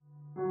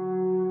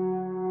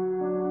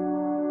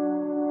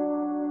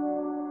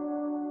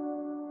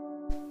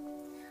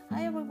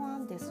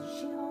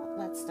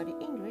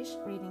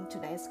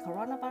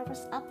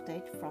coronavirus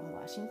update from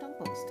Washington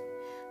Post.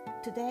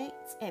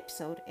 Today's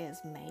episode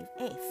is May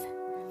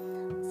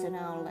 8th. So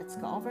now let's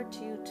go over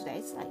to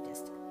today's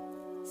latest.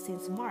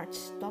 Since March,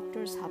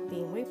 doctors have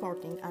been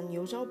reporting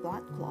unusual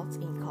blood clots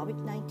in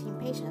COVID-19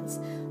 patients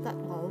that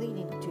were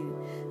leading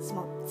to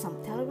some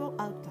terrible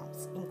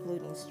outcomes,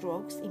 including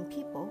strokes in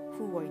people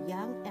who were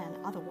young and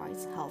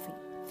otherwise healthy.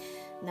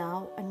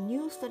 Now, a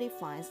new study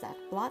finds that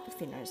blood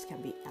thinners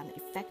can be an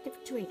effective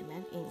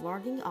treatment in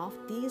warding off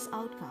these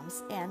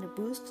outcomes and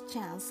boost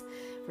chance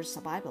for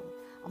survival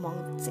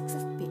among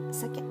sickest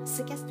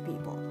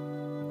people.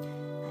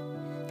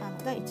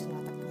 第1の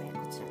アタック名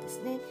はこちらで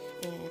すね。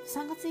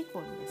3月以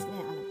降にですね、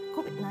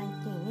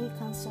COVID-19 に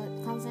感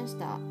染し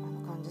た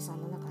患者さ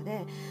んの中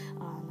で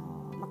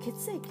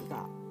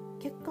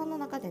血管の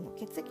中での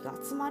血液が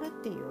集まるっ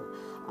ていう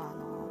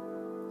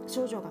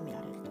症状が見ら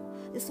れると。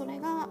でそれ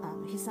が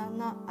悲惨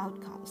なアウ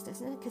トカムスで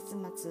すね。結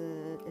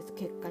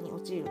果に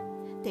陥っ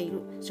てい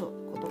る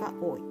ことが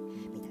多い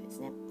みたいです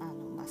ね。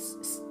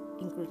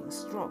including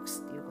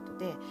strokes ということ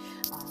で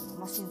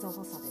心臓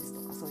発作です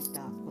とかそういっ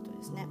たこと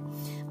ですね。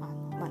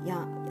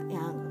young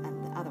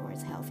and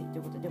otherwise healthy と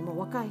いうことでもう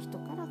若い人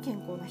から健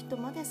康な人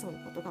までそうい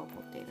うことが起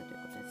こっているというこ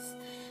とです。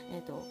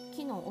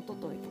昨日一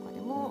昨日とか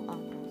でも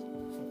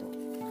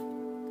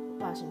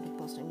ワシントン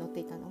ポストに載って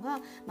いたのが、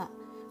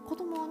子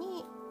供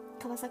に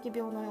川崎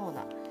病のよう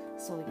な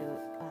そういう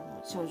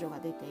症状が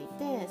出てい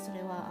て、そ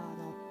れは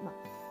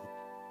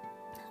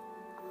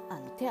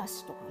手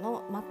足とか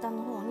の末端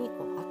の方に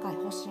赤い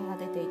発疹が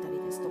出ていたり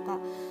ですとか、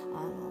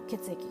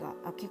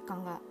血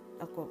管が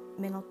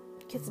目の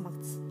結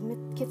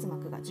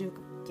膜が充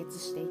血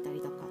していた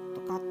りと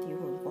かっていう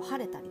風に腫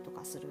れたりと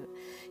かする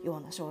よ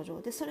うな症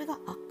状で、それが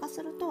悪化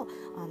すると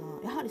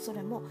やはりそ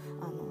れも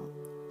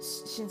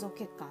心臓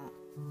血管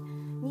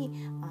に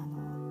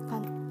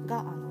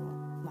が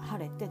腫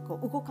れて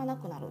動かな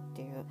くなるっ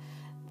ていう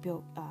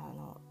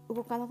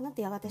動かなくなっ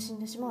てやがて死ん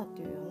でしまうっ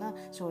ていうような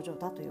症状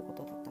だというこ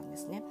とだったんで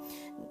すね。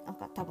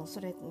多分そ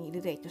れに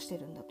リレートして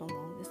るんだと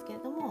思うんですけれ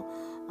ども、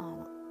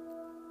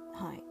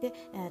で、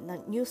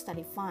New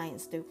Study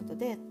Finds ということ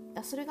で、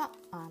それが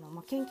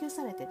研究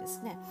されてで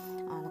すね、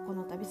こ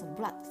の度その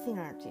Blood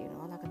Thinner という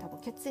のは多分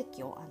血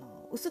液を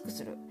薄く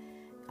する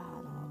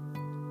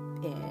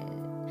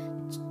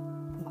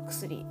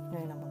薬の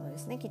ようなもので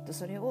すね。きっと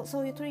そうい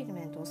うトリート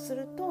メントをす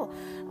ると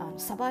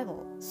サバイバル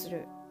す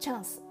るチャ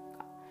ンス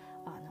が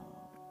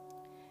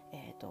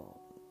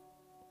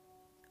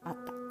あっ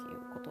たとい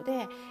うこと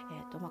で、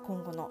今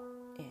後の、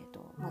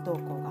動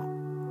向が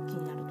気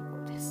になるとこ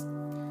ろです。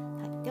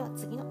では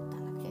次の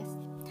段落です。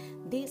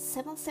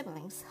These 7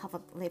 siblings have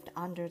lived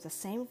under the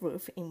same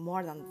roof in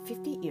more than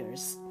 50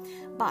 years,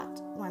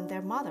 but when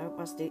their mother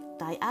was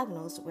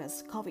diagnosed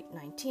with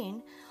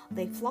COVID-19,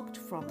 they flocked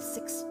from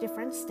 6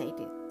 different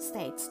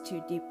states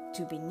to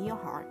be near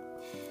her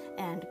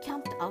and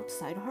camped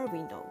outside her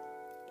window.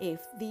 If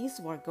these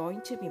were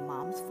going to be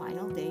Mom's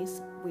final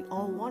days, we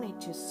all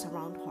wanted to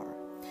surround her,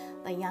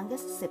 the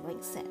youngest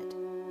sibling said.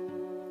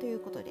 という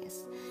ことで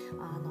す。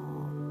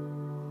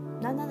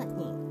7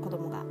人子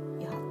供が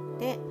い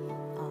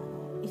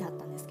はっ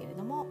たんですけれ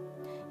ども、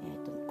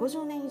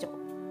50年以上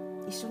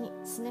一緒に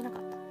住んでなか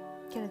った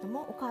けれど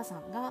も、お母さ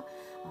んが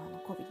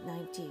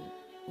COVID-19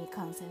 に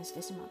感染し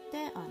てしまっ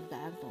てダ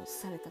イアグノーズ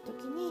された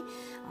時に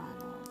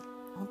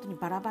本当に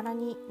バラバラ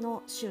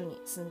の州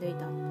に住んでい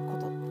た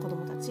子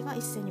供たちが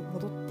一斉に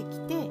戻ってき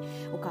て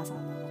お母さん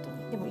の元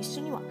に、でも一緒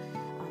には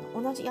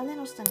同じ屋根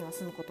の下には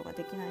住むことが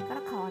できないか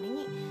ら代わり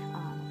に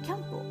キャ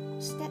ンプ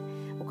をして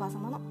お母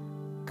様の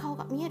顔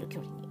が見える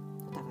距離に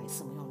お互い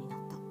住むようになっ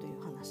たとい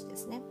う話で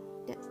すね。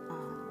で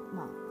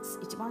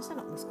一番下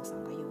の息子さ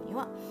んが言うに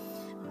は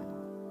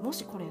も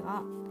しこれ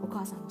がお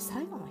母さんの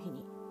最後の日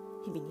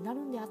々にな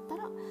るんであった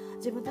ら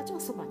自分たちは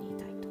そばにい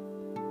たいと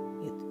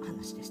いう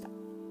話でした。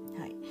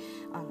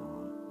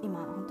今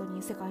本当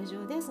に世界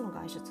中でその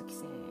外出規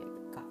制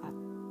があっ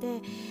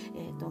て、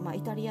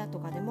イタリアと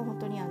かでも本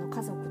当に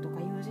家族と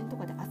か友人と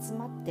かで集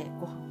まって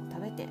ご飯を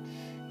食べて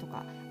と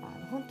か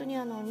本当に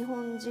日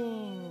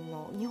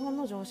本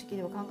の常識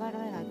では考え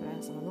られないくらい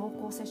のその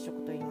濃厚接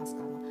触といいます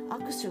か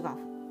握手が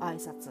挨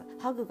拶、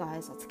ハグが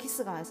挨拶、キ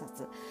スが挨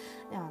拶で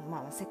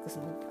セックス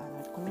も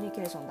コミュニ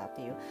ケーションだっ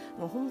ていう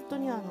もう本当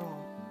にも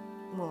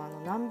う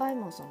何倍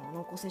もその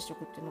濃厚接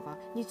触っていうのが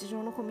日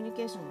常のコミュニ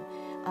ケーショ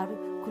ンのある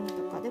国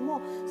とかで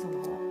も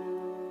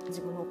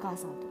自分のお母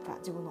さんとか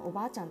自分のお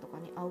ばあちゃんとか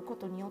に会うこ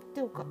とによっ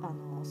て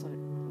そうい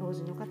う老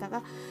人の方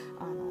が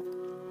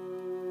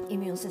イ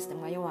ミューンシステ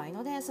ムが弱い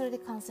のでそれで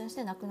感染し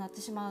て亡くなって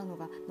しまうの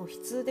がもう悲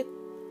痛で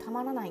た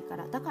まらないか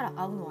らだから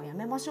会うのはや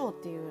めましょう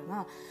っていうよう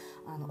な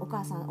お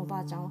母さんおば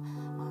あちゃんを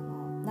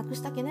亡く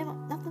したけ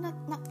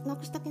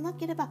な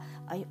ければ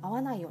会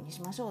わないように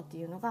しましょうって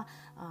いうのが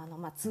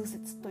通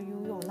説とい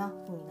うような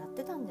風になっ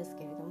てたんです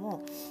けれど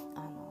も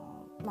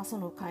そ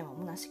の会は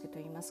虚しくと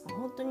いいますか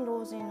本当に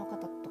老人の方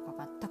とか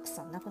がたく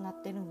さん亡くな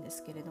ってるんで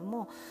すけれど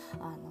も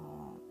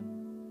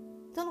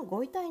その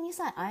ご遺体に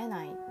さえ会え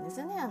ないんです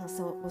よね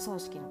お葬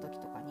式の時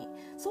とかに。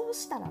そう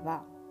したら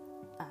ば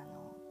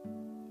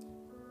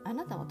あ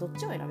なたはどっ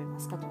ちを選びま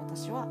すかと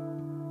私は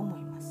思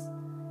います。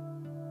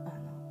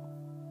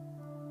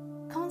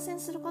感染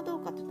するかど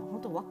うかというのは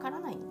本当わから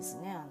ないんです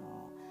ね。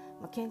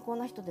健康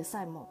な人で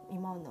さえも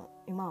今は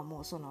も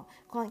う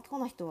こ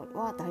の人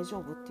は大丈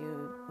夫ってい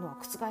うのは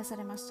覆さ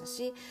れました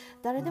し、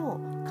誰でも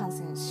感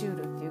染しう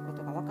るっていうこ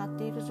とが分かっ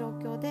ている状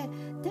況で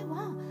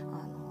は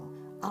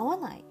会わ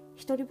ない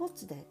一人ぼっ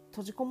ちで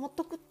閉じこもっ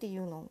とくってい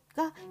うの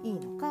がいい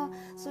のか、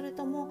それ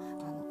とも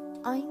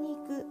会いに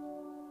行くっ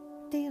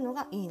ていうの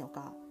がいいの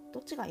か、ど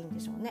っちがいいんで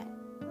しょうね。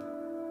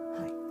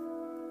は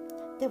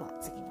い、では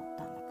次の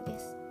段落で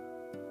す。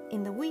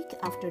In the week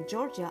after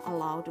Georgia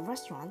allowed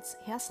restaurants,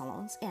 hair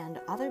salons,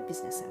 and other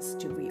businesses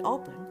to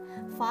reopen,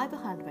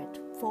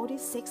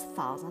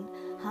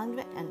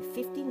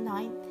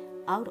 546,159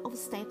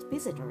 out-of-state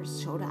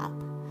visitors showed up,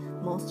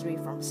 mostly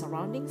from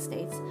surrounding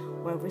states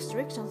where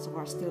restrictions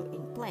were still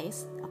in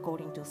place,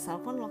 according to cell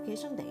phone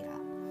location data.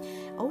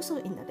 Also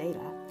in the data,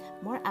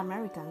 more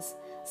Americans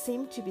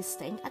seem to be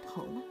staying at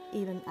home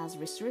even as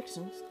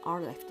restrictions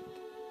are lifting.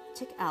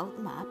 Check out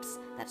maps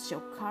that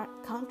show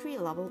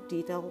country-level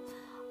detail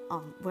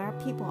on where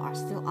people are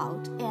still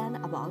out and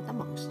about the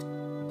most. とい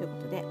うこ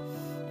とで、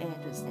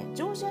ですね、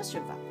ジョージア州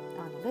が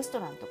レスト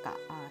ランとか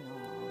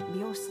美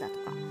容室だと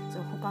か、そ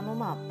の他の、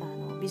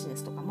ビジネ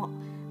スとかも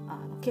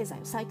経済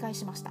を再開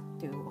しました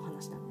というお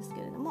話なんですけ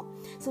れども、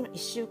その1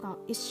週間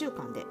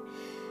で、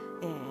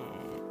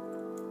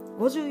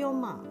54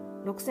万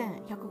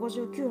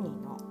6159人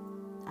の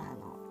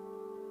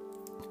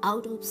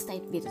out of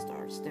state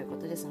visitors というこ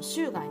とで、その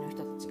州外の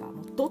人たちが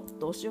もうどっ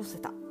と押し寄せ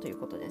たという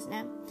ことですね。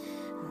は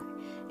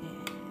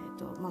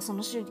い、そ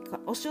の州に押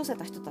し寄せ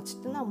た人たちっ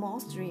ていうのは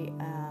mostly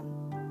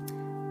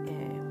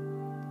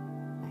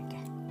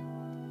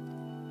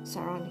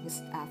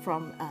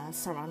from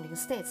surrounding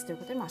states という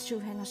ことで、周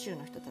辺の州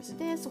の人たち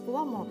で、そこ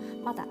はもう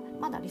まだ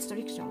リスト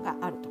リクションが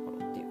あるとこ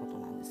ろっていうこと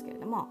なんですけれ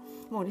ども、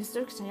もうリスト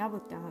リクション破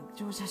って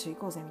ジョージア州行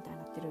こうぜみたいに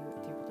なってるっ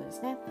ていうことで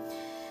すね。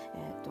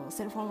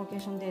セルフォンロケー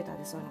ションデータ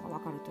でそういうのが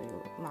分かるという、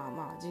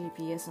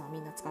GPS はみ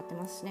んな使って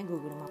ますしね、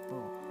Google マップ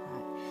も。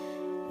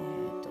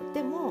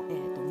でも、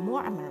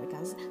more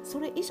Americans、 そ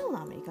れ以上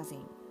のアメリカ人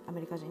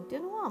ってい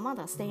うのはま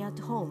だ stay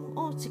at home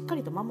をしっか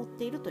りと守っ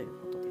ているという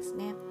ことです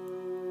ね。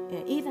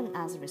even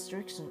as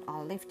restrictions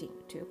are lifting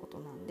ということ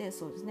なんで、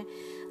そうですね、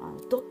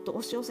どっと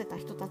押し寄せた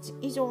人たち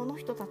以上の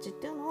人たちっ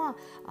ていうのは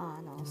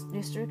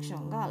レストリクショ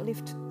ンが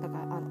lift だか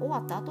ら終わ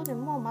った後で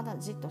もまだ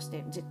じっとして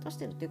るっ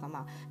ていうか、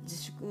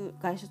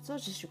外出を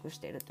自粛し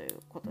ているという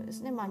ことで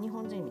すね。日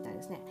本人みたい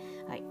ですね。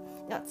はい、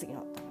では次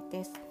の段落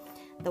です。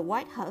The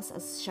White House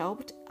has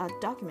shelved a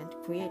document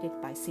created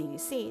by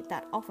CDC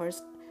that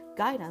offers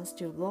guidance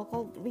to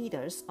local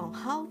leaders on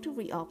how to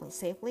reopen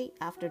safely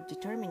after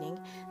determining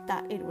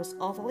that it was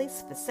overly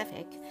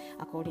specific,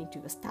 according to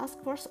a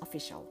task force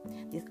official,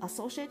 the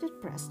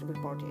Associated Press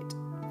reported.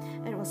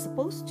 It was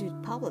supposed to be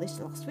published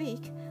last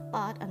week,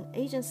 but an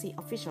agency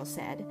official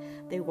said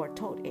they were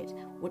told it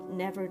would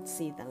never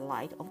see the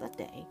light of the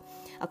day,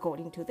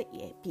 according to the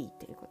EAP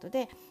ということ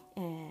で、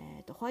ホ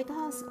ワイト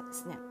ハウスがで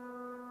すね、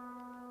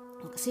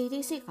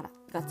CDC が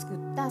作っ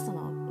たそ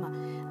の、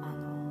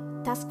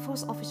タスクフォー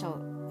スオフィシャ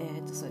ル、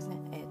そうですね、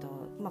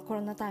コロ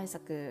ナ対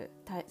策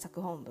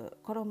本部、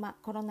コロナ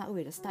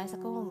ウイルス対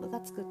策本部が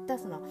作った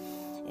その、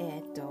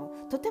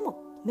とても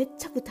めっ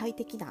ちゃ具体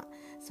的な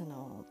そ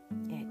の、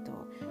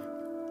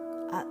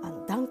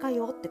段階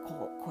を追って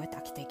こうやって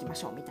開けていきま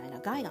しょうみたいな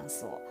ガイダン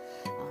スを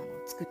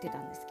作ってた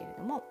んですけれ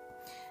ども、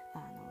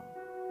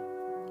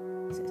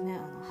そうですね、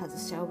has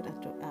shelved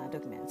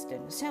documents という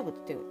のは shelved っ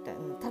ていう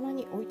棚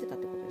に置いてたっ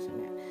てことですよ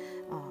ね。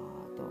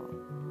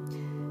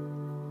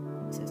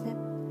そうですね、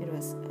it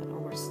was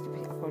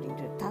according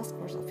to task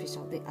force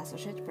official the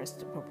Associated Press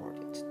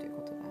reported という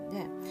ことなん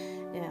で、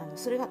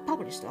それが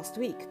published last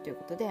week という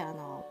ことで、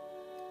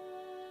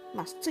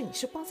ついに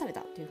出版され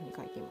たというふうに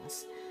書いていま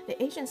す。The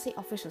agency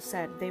official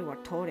said they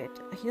were told it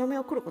日の目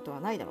を来ること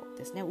はないだろう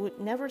ですね。would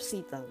never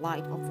see the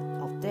light of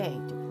day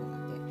ということな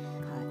んで、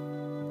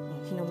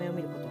日の目を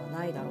見ることは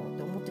ないだろうっ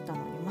て思ってた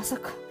のに、まさ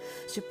か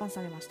出版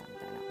されましたみ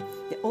たいな。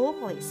で、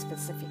overly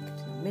specific ってい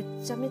うのはめ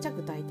ちゃめちゃ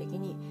具体的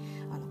に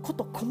こ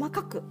と細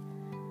かく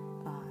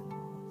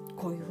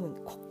こういうふうに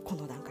こ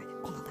の段階でっ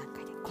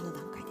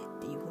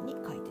ていうふうに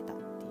書いてたっ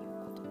ていう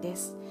ことで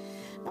す。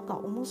なんか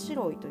面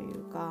白いとい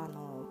うか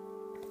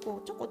こ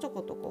うちょこちょ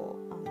ことこ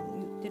う言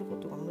ってるこ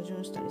とが矛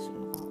盾したりす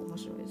るのが面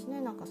白いですね。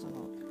なんかその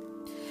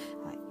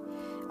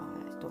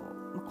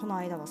この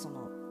間はそうい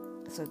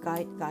うガ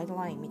イド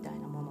ラインみたい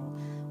なもの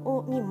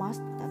に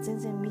全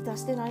然満た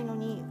してないの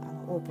にリ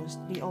オープンし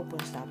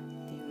たってい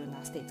うよう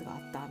なステートがあっ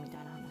たみた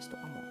いな話と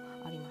かも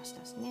ありまし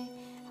たしね。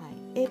はい、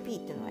AP って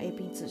いうのは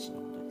AP 通信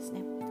のことです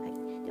ね。はい、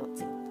では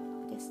次の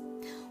段落です。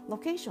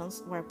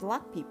Locations where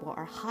black people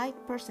are a high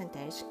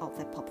percentage of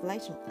the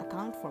population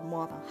account for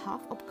more than half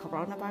of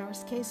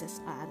coronavirus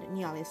cases and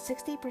nearly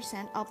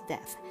 60% of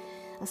death,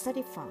 a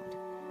study found.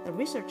 The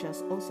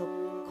researchers also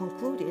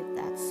concluded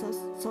that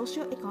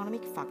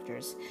socioeconomic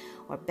factors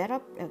were better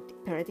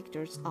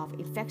predictors of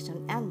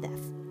infection and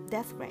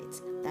death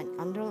rates than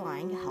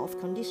underlying health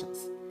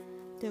conditions.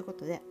 というこ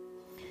とで、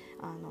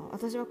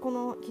私はこ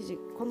の記事、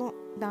この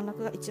段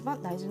落が一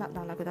番大事な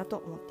段落だと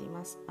思ってい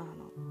ます。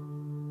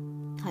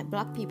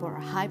Black people are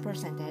a high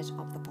percentage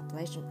of the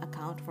population,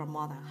 account for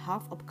more than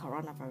half of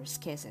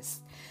coronavirus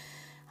cases.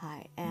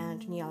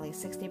 And nearly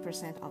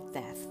 60% of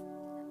death.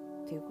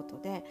 ということ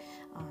で、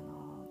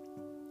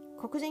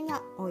黒人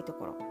が多いと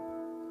ころ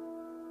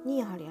に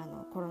やはり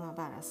コロナ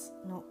バイラス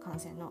の感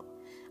染の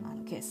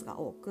ケースが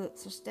多く、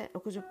そして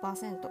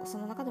 60%、そ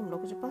の中でも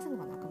 60%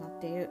 が亡くなっ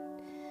ている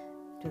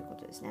というこ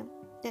とですね。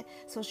で、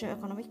ソーシャル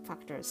エコノミックファ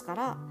クターズか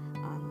ら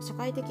社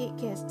会経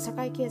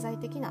済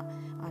的な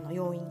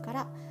要因か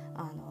ら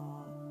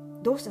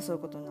どうしてそうい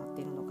うことになっ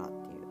ているのかっ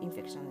ていうインフ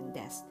ェクション・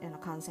デス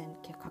感染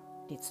確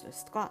率で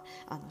すとか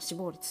死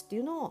亡率ってい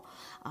うのを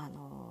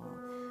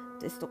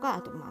ですとか、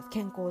あと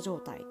健康状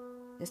態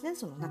ですね、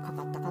そのかか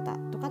った方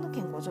とかの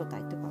健康状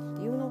態とかっ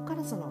ていうのか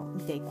ら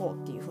見ていこ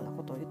うっていうふうな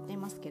ことを言ってい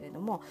ますけれ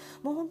ども、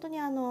もう本当に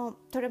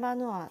トレバー・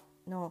ノア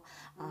の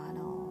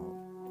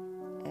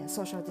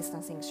ソーシャルディスタ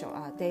ンシングショ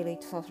ー、デイリ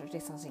ーソーシャルデ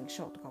ィスタンシング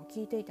ショーとかを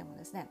聞いていても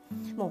ですね、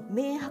もう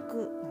明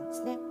白なんで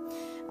すね。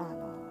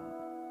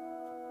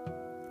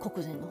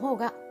黒人の方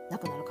が亡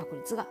くなる確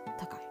率が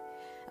高いっ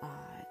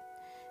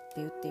て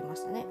言っていま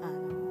したね。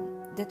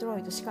デトロ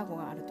イト、シカゴ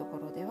があるとこ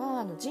ろで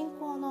は人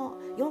口の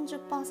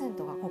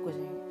 40% が黒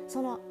人、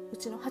そのう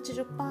ちの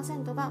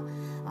 80% が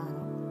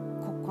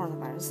コロナ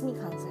バイラスに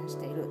感染し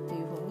ているって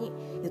いうふうに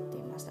言って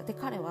いました。で、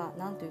彼は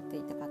何と言って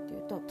いたかとい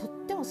うと、とっ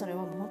てもそれ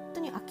はもう本当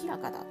に明ら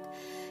かだと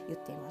言っ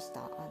ていまし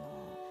た。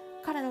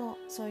彼の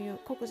そういう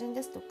黒人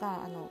ですと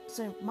か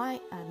そういうマ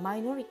イ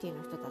ノリティ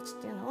の人たちっ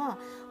ていうのは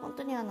本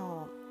当に今日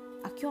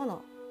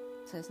の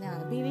そうですね、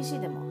BBC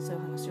でもそうい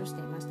う話をし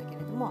ていましたけ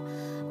れども、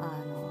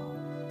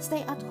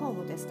Stay at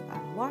home ですとか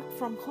Work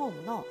from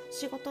home の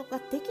仕事が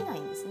できない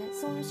んですね。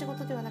そういう仕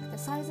事ではなくて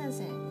最前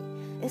線に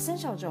エッセン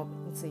シャルジョ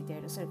ブについて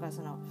いる、それから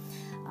そ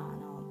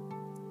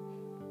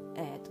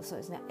う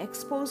ですね、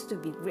exposed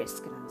to big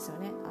risk なんですよ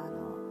ね。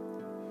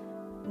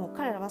もう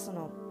彼らは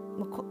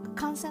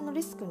感染の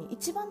リスクに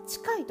一番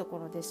近いとこ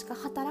ろでしか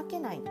働け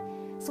ない、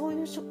そう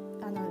いう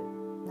なん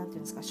ていう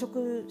んですか、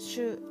職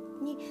種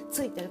に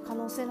ついている可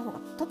能性の方が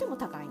とても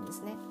高いんで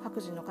すね、白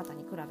人の方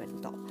に比べる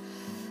と。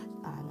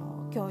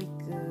教育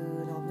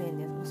の面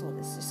でもそう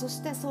ですし、そ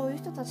してそういう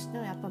人たちってい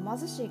うのはやっぱり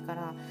貧しいか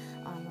ら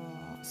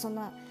そん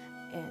な、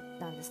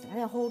なんですか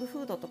ね、ホールフ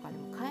ードとかで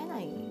も買えな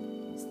い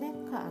んですね。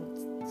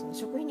その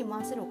食費に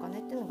回せるお金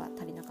っていうのが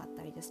足りなかっ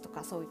たりですと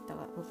か、そういった部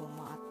分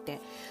もあって、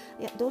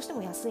どうして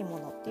も安いも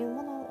のっていう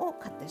ものを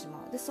買ってし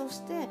まう。で、そ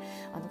して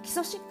基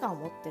礎疾患を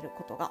持っている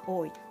ことが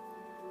多いと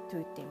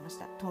言っていまし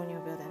た。糖尿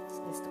病で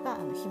すとか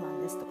肥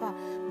満ですとか、もう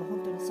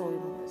本当にそうい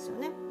うものですよ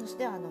ね。そし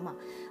て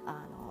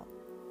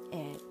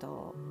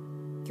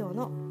今日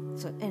の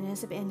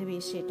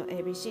NBC と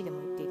ABC で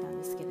も言っていたん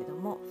ですけれど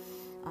も、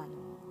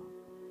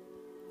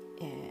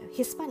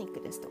ヒスパニック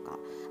ですとか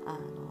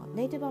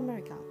ネイティブアメ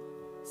リカン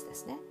で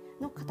すね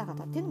の方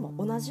々っていうの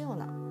も同じよう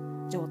な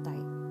状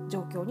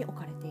況に置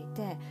かれてい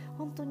て、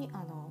本当に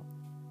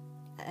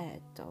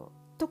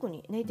特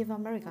にネイティブア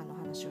メリカンの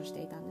話をし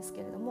ていたんです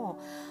けれども、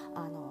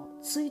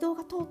水道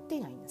が通って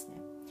いないんです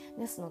ね。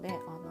ですので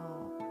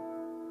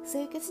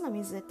清潔な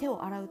水で手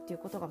を洗うっていう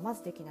ことがま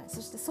ずできない。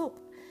そしてソー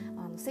プ、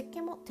石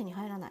鹸も手に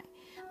入らない。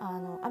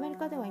アメリ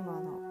カでは今イ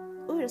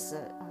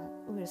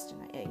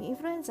ン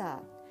フルエンザ、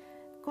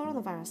コロ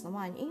ナバイラスの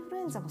前にインフル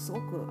エンザもすご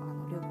く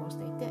流行し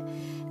ていて、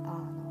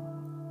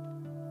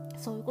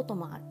そういうこと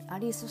もあ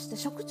り、そして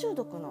食中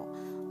毒の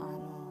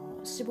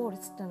死亡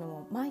率っていうの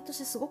も毎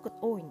年すごく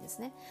多いんです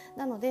ね。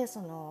なので石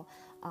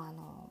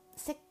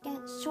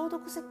鹸、消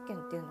毒石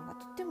鹸っていうのが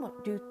とっても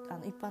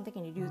一般的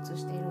に流通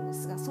しているんで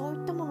すが、そう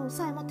いったもの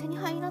さえも手に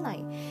入らな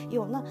い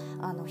ような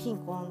貧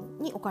困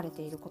に置かれ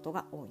ていること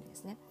が多いんで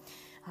すね。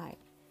はい、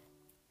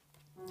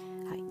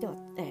はい、では、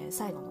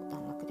最後の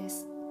段落で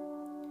す。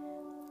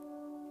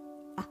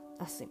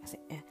すいません。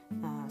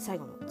最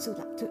後の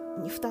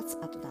2つ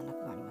あと段落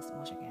があります。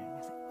申し訳あり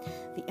ません。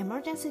The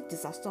Emergency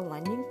Disaster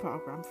Lending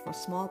Program for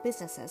Small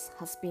Businesses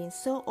has been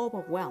so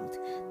overwhelmed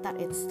that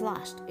it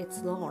slashed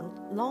its loan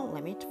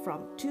limit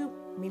from $2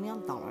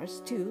 million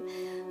to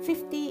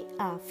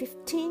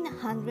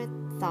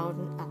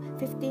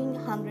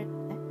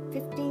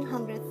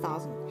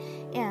 $1,500,000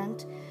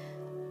 and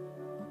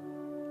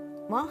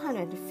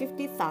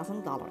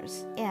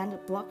 $150,000 and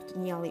blocked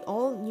nearly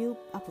all new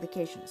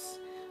applications.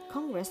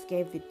 Congress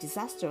gave the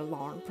disaster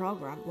loan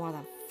program more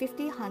than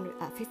 $50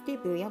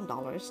 billion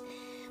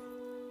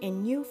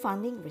in new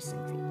funding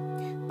recently,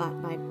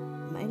 but by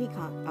many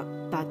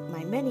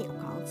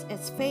accounts,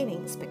 it's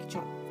failing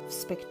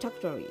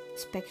spectacularly.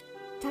 す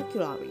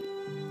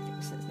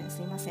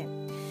いませ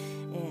ん。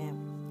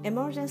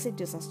Emergency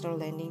Disaster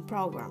Lending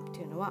Program と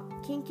いうのは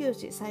緊急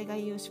時災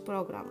害融資プ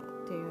ログラム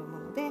というも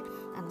ので、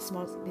ス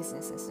モールビジ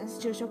ネスですね、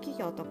中小企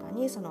業とか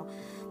にその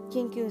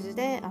緊急時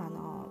で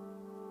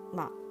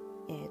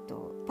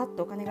パッ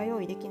とお金が用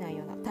意できない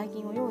ような、大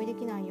金を用意で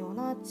きないよう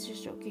な中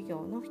小企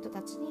業の人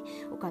たちに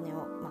お金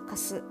を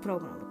貸すプロ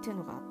グラムっていう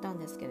のがあったん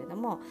ですけれど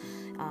も、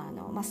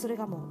それ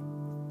がもう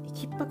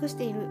逼迫し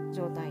ている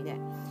状態で、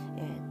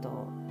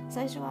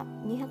最初は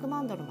200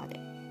万ドルまで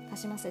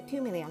貸しますよ、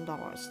$2 millionって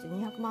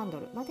200万ド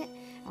ルまで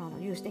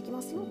融資でき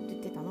ますよって言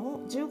ってたの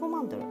を15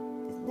万ドル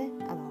ですね、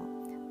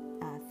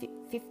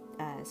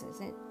そうで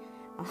すね、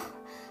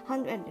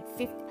$150,000 っ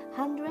て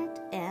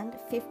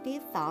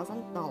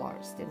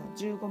いうのを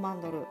15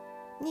万ドル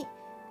に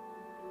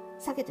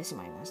下げてし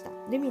まいました。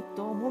リミッ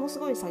トをものす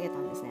ごい下げた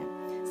んですね。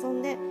そ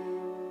んで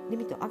リ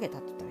ミットを上げた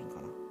って言ったらいいか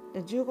な。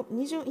で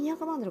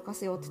200万ドル貸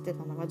せよって言って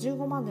たのが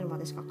15万ドルま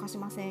でしか貸し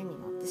ませんに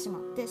なってしま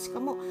って、しか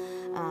ももう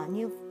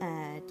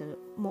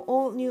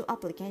all new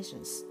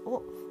applications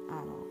を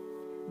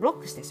ブロッ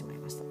クしてしまい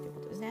ましたという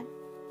ことですね。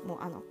もう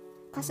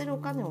貸せるお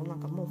金をなん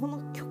かもうほん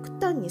の極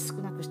端に少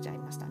なくしちゃい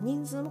ました。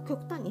人数も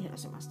極端に減ら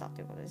しましたと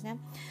いうことですね。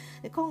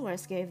The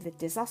Congress gave the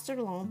disaster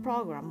loan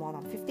program more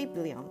than $50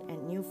 billion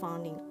and new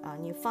funding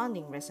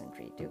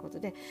recently というこ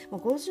とで、も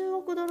う50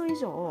億ドル以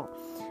上ロ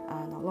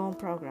ーン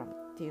プログラム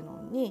っていう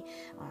のに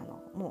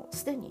もう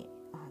すでに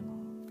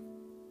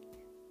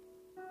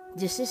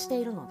実施して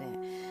いるので、も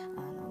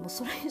う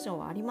それ以上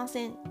はありま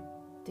せんっ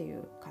てい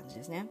う感じ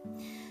ですね。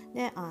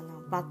で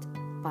but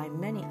by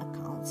many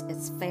accounts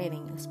it's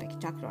failing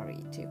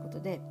spectacularly ということ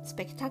で、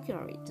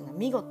spectacularly っていうのは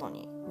見事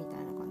にみた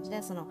いな感じ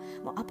で、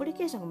もうアプリ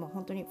ケーションがもう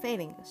本当に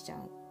failing しちゃう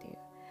っていう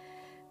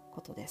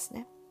ことです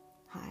ね。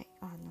はい、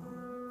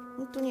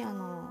本当にも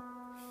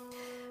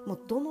う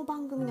どの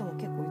番組でも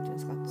結構言ってるんで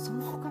すが、そ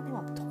のお金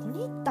はどこ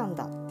に行ったん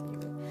だっていう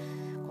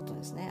こと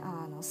ですね。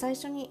最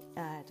初に、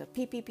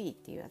PPP っ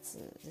ていうやつ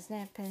です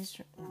ね、ペン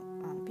ション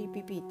の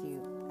PPP ってい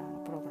う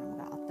プログラム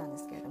があったんで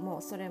すけれど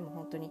も、それも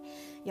本当に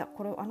いや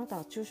これあなた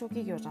は中小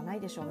企業じゃない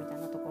でしょうみたい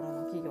なところ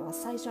の企業は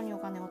最初にお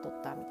金を取っ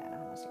たみたいな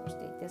話をし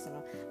ていて、一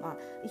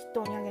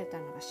頭に挙げた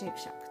のがシェイク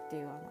シャックって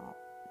いう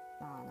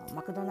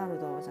マクドナル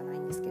ドじゃない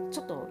んですけど、ち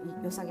ょっと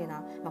良さげ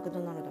なマク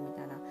ドナルドみ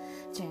たいな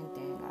チェーン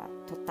店が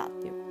取ったっ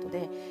ていうこと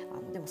で、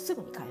でもす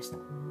ぐに返した。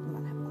今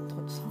ね、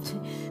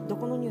ど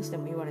このニュースで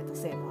も言われた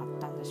せいもあっ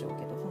たんでしょう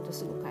けど、本当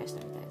すぐ返し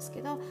たみたいです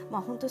けど、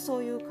本当にそ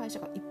ういう会社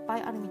がいっぱ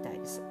いあるみたい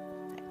です。はい、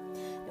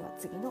では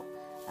次の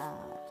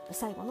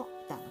最後の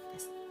段落で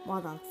す。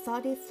More than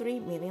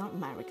 33 million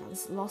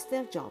Americans lost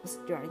their jobs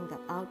during the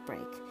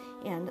outbreak,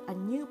 and a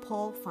new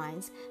poll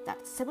finds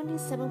that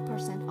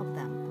 77% of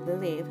them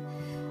believe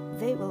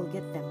they will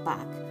get them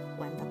back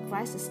when the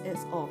crisis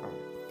is over.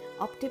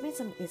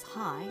 Optimism is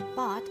high,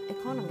 but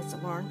economists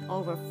warn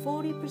over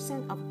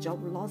 40% of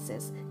job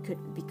losses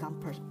could become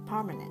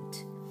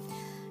permanent.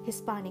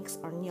 Hispanics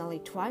are nearly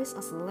twice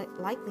as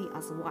likely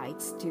as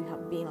whites to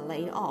have been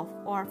laid off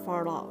or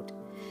furloughed,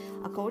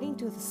 according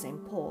to the same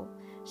poll,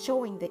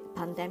 showing the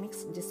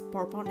pandemic's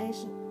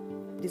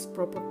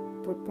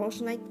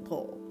disproportionate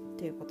toll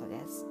ということ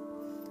です。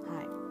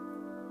はい。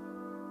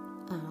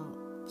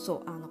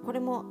これ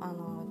も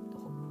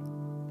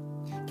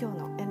今日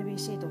の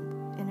NBC でも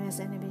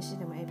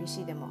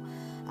ABC でも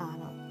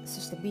そ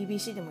して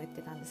BBC でも言っ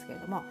てたんですけれ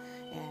ども、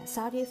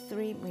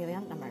33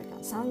 million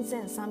Americans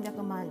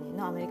 3300万人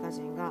のアメリカ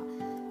人が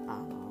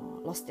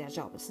lost their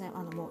job ですね。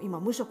もう今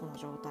無職の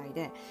状態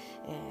で、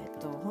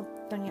本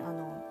当にニュ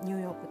ー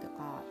ヨークと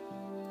か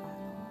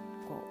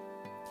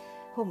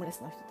ホームレ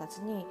スの人た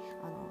ちに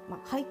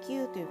配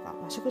給というか、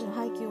食事の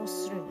配給を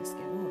するんです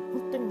けれども、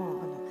本当にもう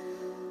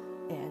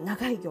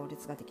長い行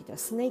列ができて、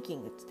スネーキ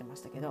ングって言ってま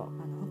したけど、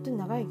本当に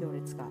長い行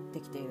列がで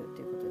きている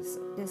ということです。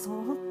で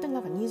本当に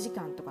2時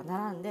間とか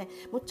並んで、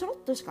もうちょろっ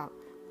としか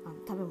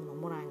食べ物を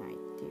もらえないっ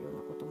ていうよう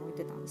なことも言っ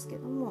てたんですけ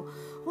ども、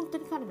本当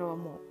に彼らは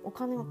もうお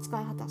金を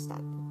使い果たしたっ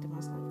て言ってま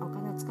したね。お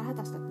金を使い果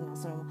たしたっていうのは、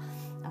それも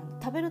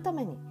食べるた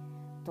めに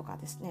とか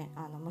ですね、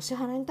もう支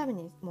払いのため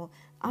にもう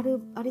ありっ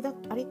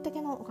た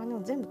けのお金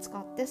を全部使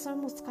って、それ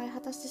も使い果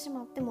たしてし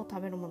まって、もう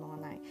食べるものが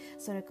ない。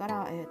それか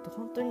ら、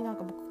本当に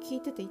僕聞い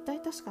てて痛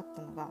々しかっ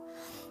たのが、も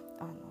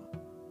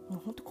う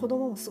本当子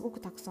供もすごく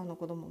たくさんの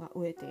子供が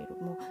飢えている。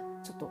もう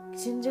ちょっと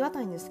信じが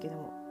たいんですけど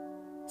も、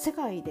世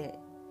界で、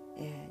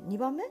2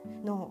番目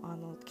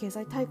の、経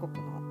済大国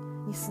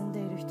に住んで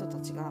いる人た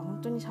ちが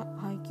本当に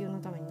配給の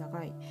ために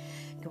長い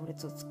行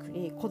列を作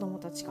り、子供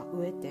たちが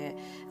飢えて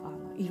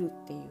いるっ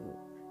ていう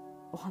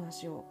お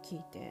話を聞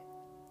いて、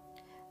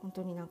本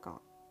当にも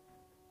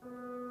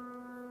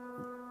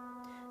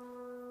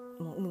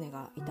う胸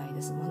が痛い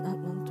です。な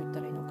んと言っ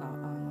たらいいのか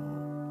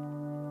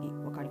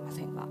分かりま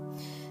せんが、は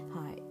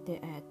い。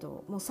で、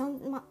もう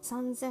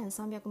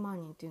3300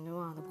万人というの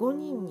は5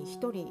人に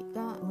1人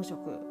が無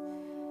職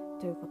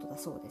ということだ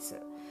そうです。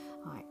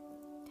はい。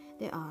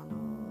で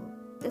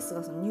です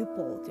が、そのニュー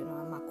ポールという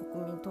のは、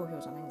国民投票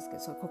じゃないんですけ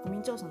ど、そういう国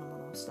民調査のも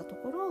のをしたと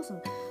ころ、そ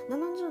の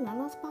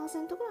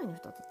 77% ぐらいの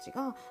人たち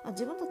が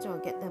自分たちは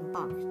get them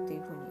back ってい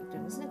うふうに言って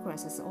るんですね。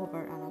crisis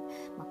over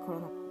コ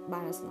ロナ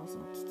バイルスのそ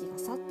の危機が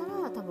去った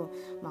ら多分、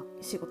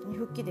仕事に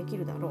復帰でき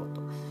るだろう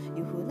と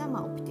いうふうな、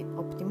オプテ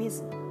ィミ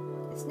ズム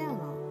ですね。っ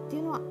て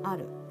いうのはあ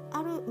る、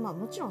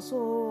もちろん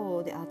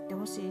そうであって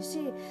ほしい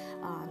し、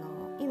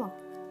今、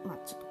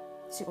ちょっと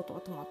仕事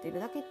が止まっている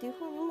だけっていう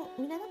ふうにも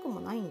見れなく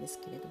もないんです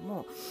けれど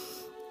も、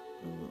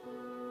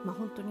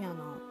本当に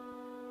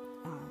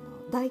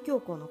大恐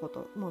慌のこ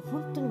と、もう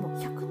本当にもう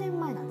100年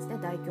前なんですね。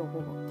大恐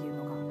慌っていう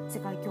のが、世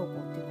界恐慌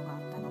っていうのがあっ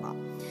たのが、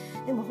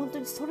でも本当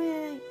にそ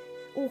れを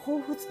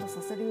彷彿と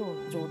させるよう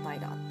な状態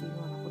だっていうよ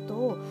うなこと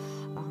を言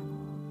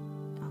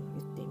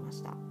っていま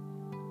した。は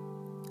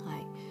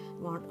い。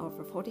One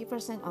over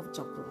 40% of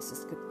job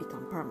losses could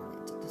become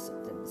permanent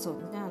そう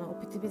ですね、オ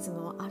プティミズ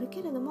ムはある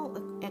けれども、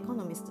エコ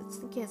ノミストで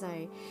すね、経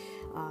済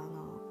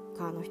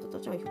家の人た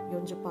ちは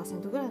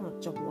 40% ぐらいの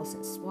ジョブロ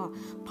セスは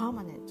パー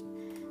マネント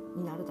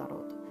になるだろ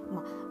うと、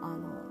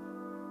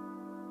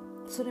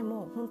それ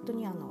も本当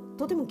に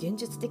とても現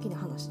実的な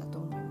話だと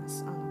思いま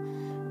す。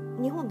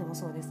日本でも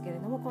そうですけれ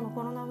ども、この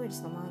コロナウイル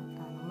スの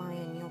蔓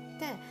延によっ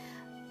て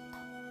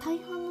大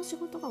半の仕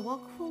事がワー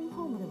クフォーム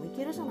ホームでもい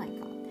けるじゃない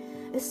か、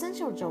エッセン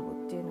シャルジョ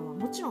ブっていうのは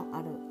もちろん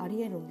あり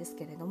得るんです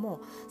けれども、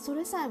そ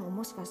れさえも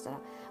もしかしたら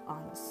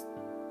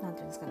なんて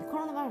いうんですかね、コ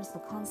ロナウイルス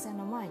の感染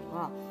の前に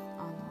は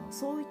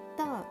そういっ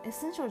たエッ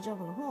センシャルジョ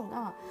ブの方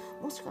が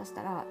もしかし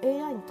たら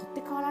AI に取っ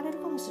て代わられる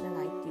かもしれ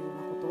ないっていうよう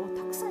なことを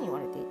たくさん言わ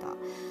れていた。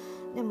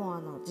で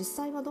も実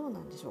際はどうな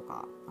んでしょう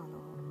か。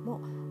もう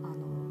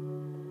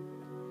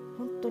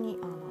本当に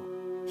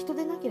人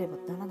でなければ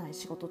ならない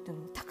仕事っていう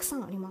のもたくさ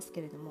んあります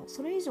けれども、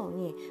それ以上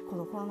にこ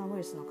のコロナウイ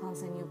ルスの感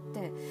染によっ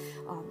て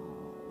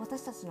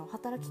私たちの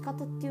働き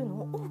方っていうの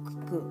を大き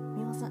く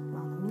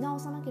見直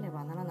さなけれ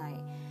ばならない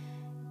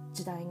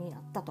時代にな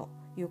ったと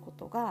いうこ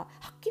とがは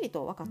っきり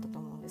と分かったと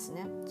思うんです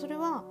ね。それ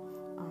は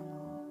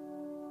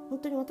本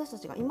当に私た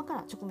ちが今か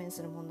ら直面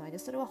する問題で、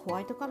それはホ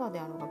ワイトカラーで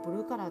あろうがブ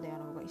ルーカラーであ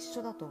ろうが一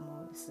緒だと思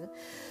うんです。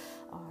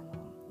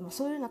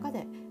そういう中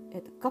で、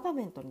ガバ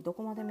メントにど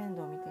こまで面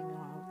倒を見てもらう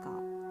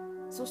か、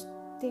そし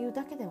ていう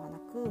だけではな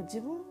く、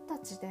自分た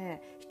ち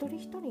で一人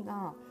一人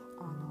が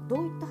ど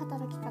ういった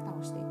働き方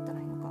をしていったら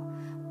いいのか、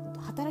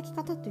働き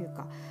方という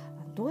か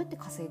どうやって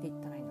稼いでいっ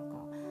たらいいのか、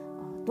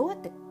どうやっ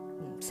て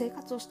生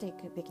活をしてい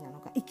くべきなの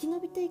か、生き延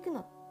びていく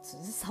の、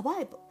サバ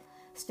イブ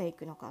してい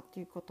くのかと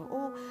いうことを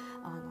考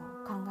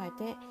え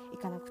てい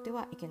かなくて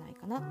はいけない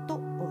かなと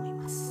思い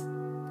ます。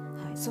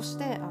はい、そし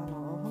て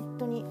本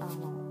当に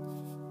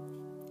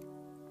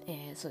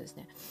そうです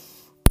ね、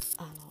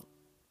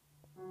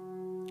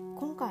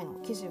今回の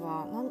記事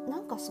はな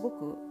んかすご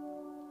く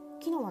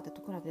昨日まで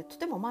と比べてと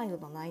てもマイル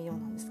ドな内容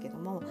なんですけど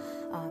も、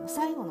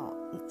最後の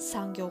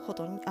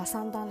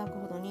3段落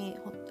ほどに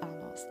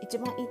一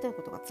番言いたい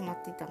ことが詰ま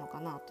っていたのか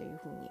なという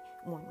ふうに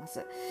思いま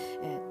す。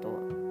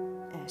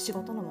仕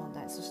事の問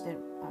題、そして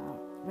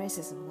レイ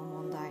シズムの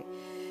問題、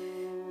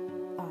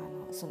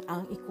そのア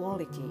ンイクオ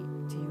リテ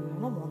ィっていうよ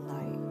うな問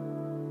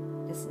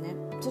題ですね。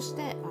そし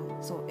て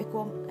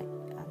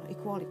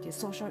equality,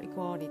 social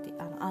equality,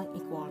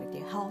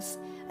 unequality, health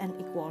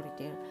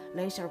inequality,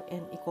 racial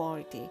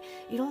inequality、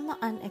 いろんな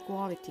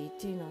unequality っ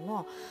ていうの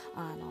の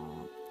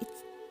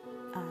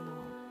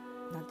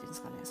なんていうんで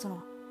すかね、その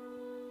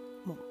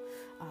もう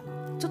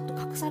ちょっと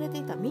隠されて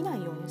いた、見な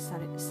いようにさ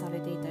れて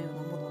いたよう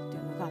なものってい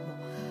うのがも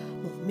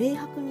う明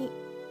白に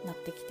なっ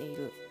てきてい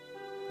る、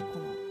こ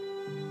の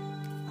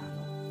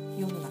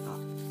世の中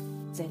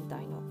全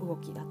体の動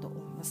きだと思い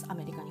ます。ア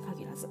メリカに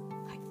限らず。は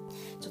い、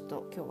ちょっ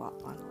と今日は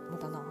無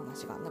駄なお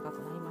話が長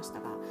くなりまし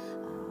たが、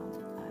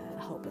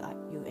I hope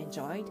you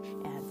enjoyed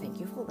and thank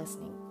you for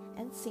listening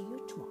and see you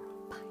tomorrow.